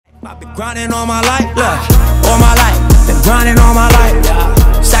I've been grinding all my life, look, all my life. Been grinding all my life,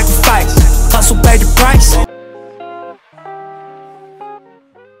 yeah. Sacrifice, hustle paid the price.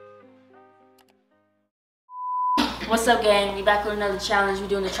 What's up, gang? We back with another challenge. We're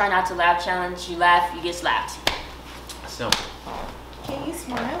doing the try not to laugh challenge. You laugh, you get slapped. Simple. Can you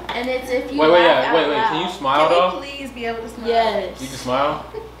smile? And it's if you wait, laugh wait. out loud. Can you smile though? Can we please be able to smile? Yes. You can smile.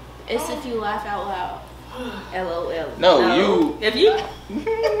 It's if you laugh out loud. LOL. No, you. If you.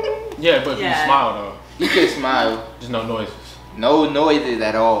 Yeah, but if you smile though. You can smile. Just no noises. No noises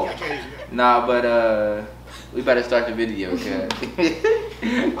at all. Nah, but we better start the video, okay?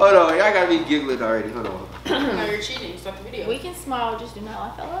 Hold on, y'all gotta be giggling already. Hold on. No, you're cheating. Start the video. We can smile, just do not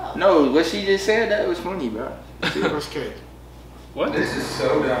laugh out loud. No, what she just said, that was funny, bro. First cake. What? This is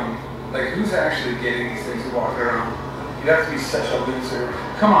so dumb. Like, who's actually getting these things to walk around? You'd have to be such a loser.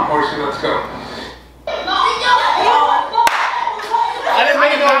 Come on, Horsey, let's go. I didn't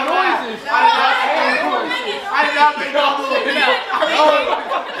make no noises. I did not make no noise.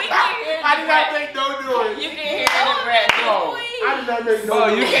 I did not make no noise. You can hear the breath. No, I did not make no Bro,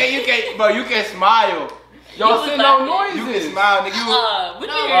 noise. you can smile. Y'all said no noises. You can smile, nigga. We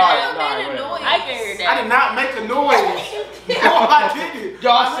can hear that. Alright, I can hear that. I did not make a noise. No, I didn't.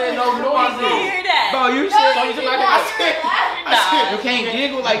 Y'all said no I noises. can hear that. Bro, you said So you took my you can't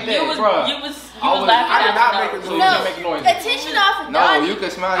giggle like that, bro. You was laughing I did not make a So you noise. can't make noise. Attention off of No, Donnie. you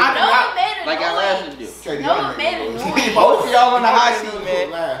can smile. I did No not. one made a Like I noise. laughed at you. No one made a noise. Both of y'all on the hot seat,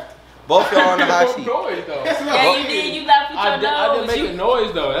 man. Both y'all on the hot seat. Noise though. Yeah, you did. You laughed with I your didn't make a nose.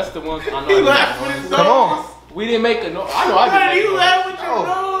 noise though. That's the one I know. He I laughed didn't with make his a Come nose. on. We didn't make a noise. I know I didn't make a You noise. laughed with your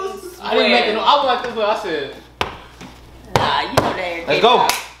nose. I didn't make a noise. I was like this, but I said. Nah, you know that. Let's go.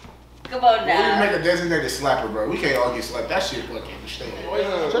 Come on We now. make a designated slapper, bro. We can't all get slapped. That shit fucking stay.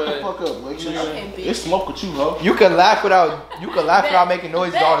 Shut the fuck up, boy. It's smoke with you, ho. You can laugh without making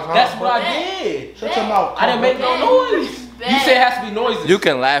noises all the time. That's what I did. Shut your mouth. I didn't make no noise. You said it has to be noises. You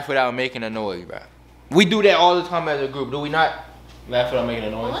can laugh without making a noise, bro. We do that all the time as a group, do we not? Laugh without making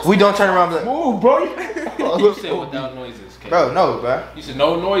a noise. We don't turn around and be like, Move, bro. You said without noises. Kay. bro, no, bro. You said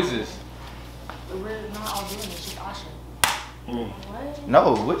no noises. We're not all doing this. She's Asha. What?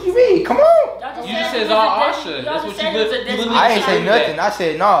 No, what you mean? Come on. Y'all You just said said it was all a Asha. y'all That's just what said you it was a literally Disney I ain't say challenge. nothing. I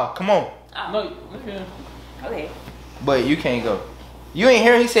said, nah, come on. Oh. No, okay. Okay. But you can't go. You ain't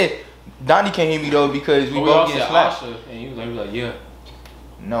hear. He said, Donnie can't hear me though because we But we all both said get slapped. Asha, and you was like, yeah.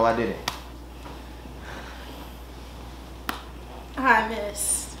 No, I didn't. Hi,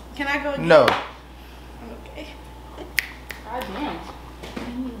 miss. Can I go again? No. Okay. God damn.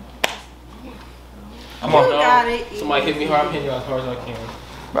 Come You on. got it. Somebody hit me hard, I'm hitting you as hard as I can.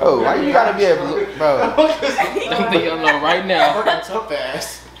 Bro, why you gotta be able to look, bro? I'm letting y'all know right now. Fucking tough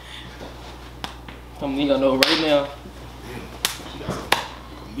ass. I'm letting y'all know right now.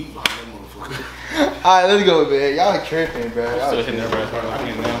 Meat behind that motherfucker. Alright, let's go, man. Y'all are tripping, bro. I'm Y'all still are hitting that tripping. right as hard as I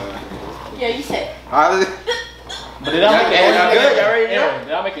can now. Yeah, you said. Alright, let's. But did I make a Y'all noise? good? Y'all ready to go? Aaron,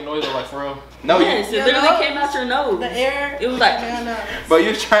 did I make a noise like for real? No, Yes, you. it literally came out your nose. The air. It was like. No. But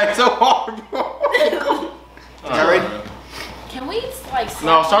you trying so hard, bro. Y'all ready? Can we like?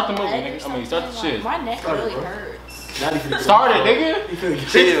 No, slap start the on movie, leg or nigga. I mean, start the something? shit. Like, my neck Start it, really bro. hurts. Now you finna Start it, get- nigga. You finna get-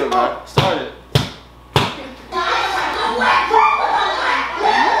 Chill, bro. Start it.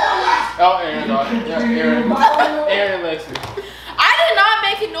 Oh, Aaron, dog. Yeah, Aaron. Aaron and Lexi. I did not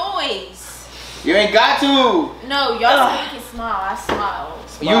make a noise. You ain't got to. No, y'all said we can smile. I smiled.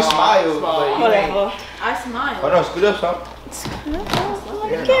 You smile, but you ain't. I smiled. Hold on, scoot up some.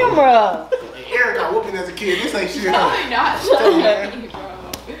 Camera. Eric got whooping as a kid. This ain't shit. No, Huh? you're not.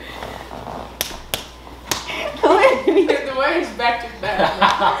 The way it's back to back.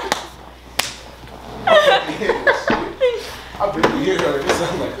 I barely hear her. This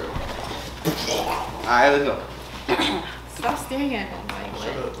sounds like a. Alright, let's go. Stop staring at him. Like,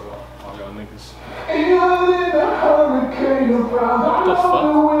 Shut what? up, bro. Oh, y'all niggas. What the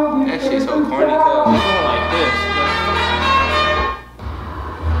fuck? That shit's so corny, cuz. It's going like this.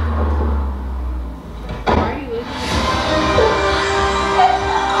 Why are you looking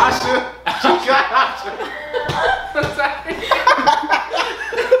Asha. She got Asha.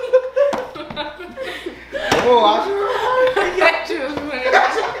 Come on, Asha.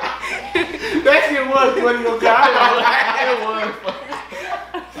 That shit was funny, though, guys.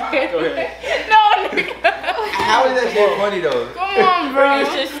 Go ahead. How is that shit funny though? Come on, bro.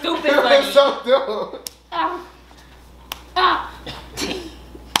 It's just stupid It was funny. so dumb.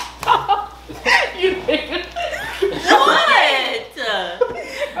 What?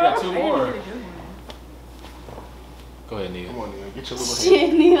 You got two more. Go ahead, Nia. Come on, Neil. Get your little hand.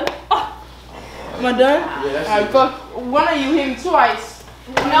 Shit, Neil. Am I done? Yeah, that's Alright, it. fuck. One of you hit me twice.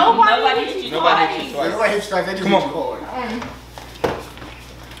 Nobody hit you Nobody twice. hit you twice. Nobody hits strikes, they just Come hit on. you hard.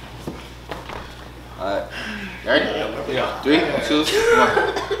 Alright. Ready? Yeah. 3, 2, 1.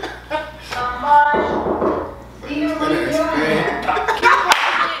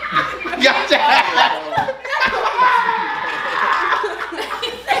 Gotcha.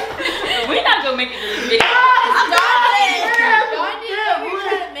 We're not gonna make it to this video.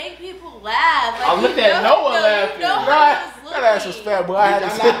 I looked at Noah laughing. That ass was fat, boy. I had to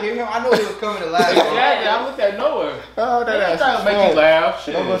I'm say. not hearing him. I know he was coming to laugh. Exactly, I looked at Noah. Oh, that ass Trying was to make you fat. laugh.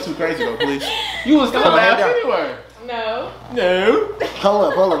 Don't go too crazy though, please. You was gonna Come on, laugh head down. anyway. No. No.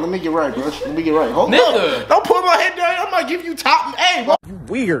 Hold up. Let me get right, bro. Let me get right. Hold Nigga. up. Don't pull my head down. I might give you top. Hey, bro. You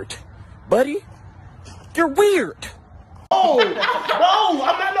weird, buddy. You're weird. No, I'm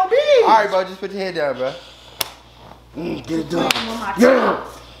not no big. Alright, bro, just put your head down, bro. Get it done. Yeah.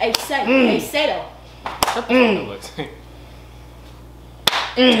 Hey, say though.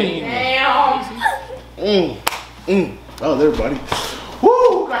 Oh, there, buddy.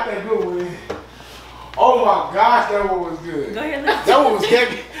 Woo, got that good one. Oh my gosh, that one was good. Go ahead, That one was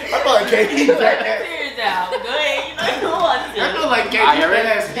heavy. I felt like KD let fat the ass. tears out. Go ahead, you know you want I to. feel like KD fat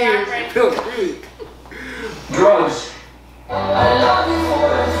ass tears. It feels good. Drugs.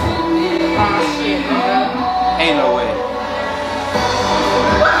 Ain't no way.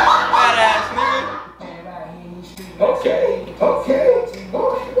 Fat ass nigga. Okay.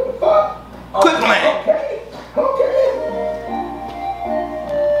 Quit playing.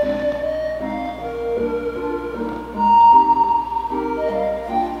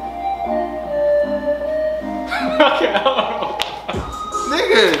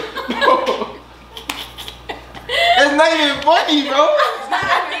 Nigga. It's not even funny, bro.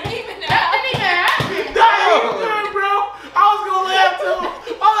 Damn, bro. I was gonna laugh too.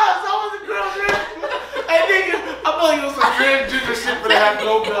 All I saw was a girl dress. Hey, nigga, I feel like it was some transgender shit for that.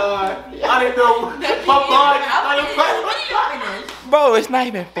 Oh God, I didn't know. My mind started. Bro, it's not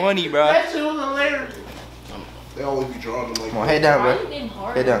even funny, bro. That shit was hilarious. They always be drawing them like. Come on, head down, bro.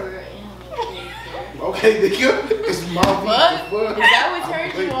 Head down. Okay, nigga, it's my What? Is that what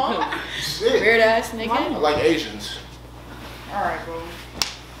turned you on? Shit. Weird ass I nigga. like Asians. Alright, bro.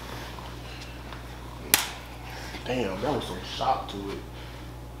 Damn, that was some shock to it.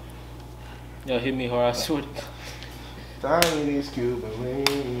 Yo, hit me hard, I swear to God. Tiny Cuban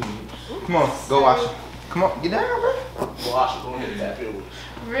wings. Come on, go wash it. Come on, get down, bro. Wash it, go ahead and tap it with.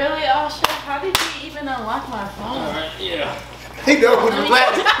 Really, Asha? How did you even unlock my phone? Yeah. He know with the black.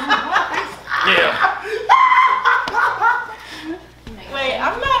 Yeah. Wait,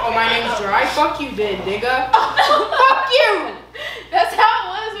 I'm not. Oh, my name's Dry. Fuck you, then, nigga. Fuck you. That's how it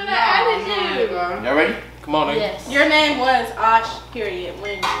was when I added you. Y'all ready? Come on, nigga. Yes. Your name was Ash. Period.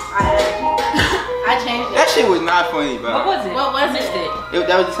 When I changed it. That shit was not funny, bro. What was it? What was I missed it?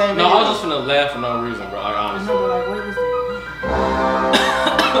 That was the same No, video. I was just finna laugh for no reason, bro. Like, honestly. Like, what was it?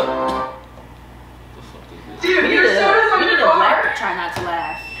 Dude, We your soda's on need your a black car. to try not to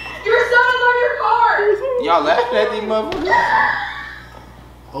laugh. Your soda's on your car. Y'all laughing at these motherfuckers?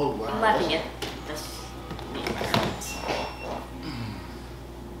 Oh wow. I'm laughing at this.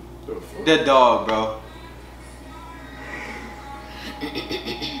 The dog, bro.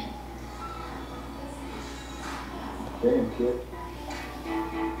 Damn, kid.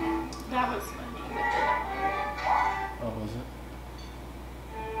 That was funny. Oh, was it?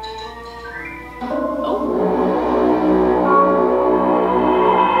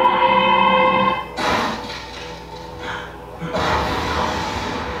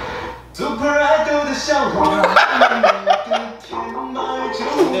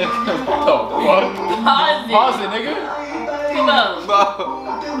 Pause it, nigga. Come on. Bro.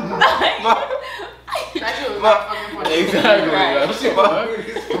 That shit was not fucking funny. Exactly. Right. That shit was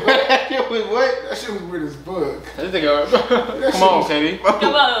That shit was what? That shit was weird as fuck. This nigga. Come on, Katie.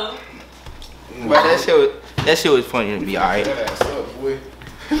 Come on. But that shit was funny to be alright. That ass up, boy.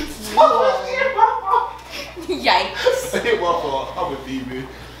 Yikes. Hey, my fault. I'm a demon.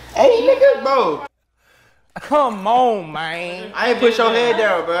 Hey, nigga, bro. Come on, man. I ain't push your head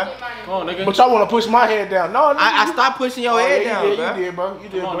down, bro. Come on, nigga. But y'all want to push my head down? No, I stopped pushing your head down, you bro. did, bro. You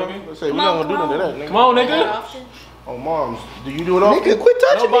did, Come on, bro. nigga. Let's say we don't do none of that, nigga. Come on, nigga. Oh, moms, do you do it all? Nigga, quit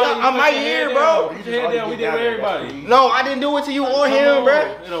touching me. Nobody. I'm right here, bro. Put your head down. We did it with everybody. No, I didn't do it to you or Come him, on. bro.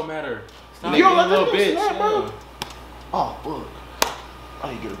 It don't matter. Stop You don't being a let little them do bitch. that, bro. Yeah. Oh, fuck. I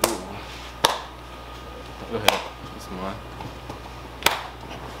didn't get a good one. Go ahead. It's mine.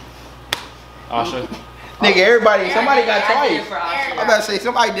 Asha. Nigga, somebody got I did it twice. for Asha. I'm about to say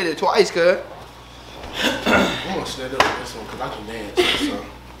somebody did it twice, cuz. I'm gonna stand up with this one because I can dance. So.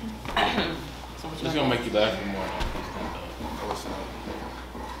 It's gonna make you laugh more. Oh, it's not.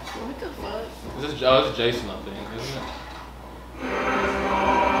 This is Jason, I think, isn't it?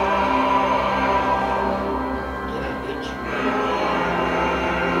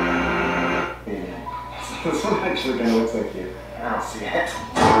 This one actually kind of looks like you. I don't see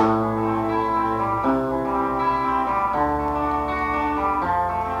it.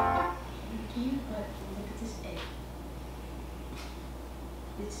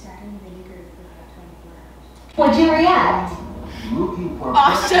 Would you react?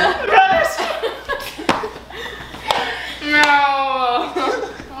 Awesome. No.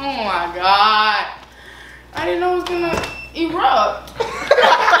 Oh my god. I didn't know it was gonna erupt.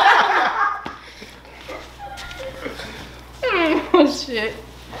 Oh shit.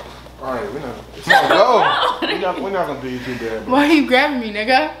 Alright, we're not. Go. We're not gonna do you too bad, bro. Why are you grabbing me,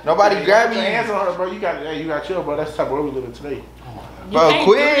 nigga? Nobody grab Put your me. hands on her, bro. You got chill, bro. That's the type of world we live in today. Bro,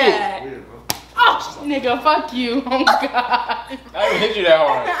 quit. Weird, bro. Oh, nigga, fuck you. Oh god. I didn't hit you that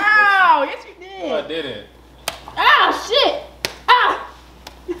hard. Ow, yes you No, I did. didn't. Ow, shit. Ow.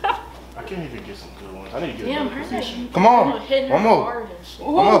 I can't even get some good ones. I need to get Damn, a better her position. Come on. One more.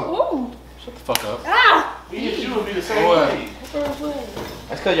 Ooh. Shut the fuck up. Ah. Me and you would be the same What? way.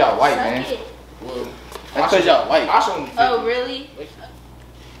 That's cause y'all white, man. That's cause y'all white. I show them 50. Oh, really?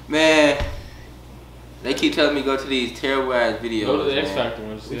 Man, they keep telling me go to these terrible ass videos. Go to the man. X Factor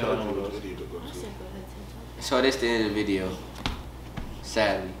and see We how told long you it what goes. video to go to. So this the end of the video.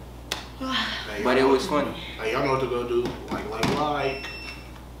 Sadly. Hey, But it was funny. Hey, y'all know what to go do. Like.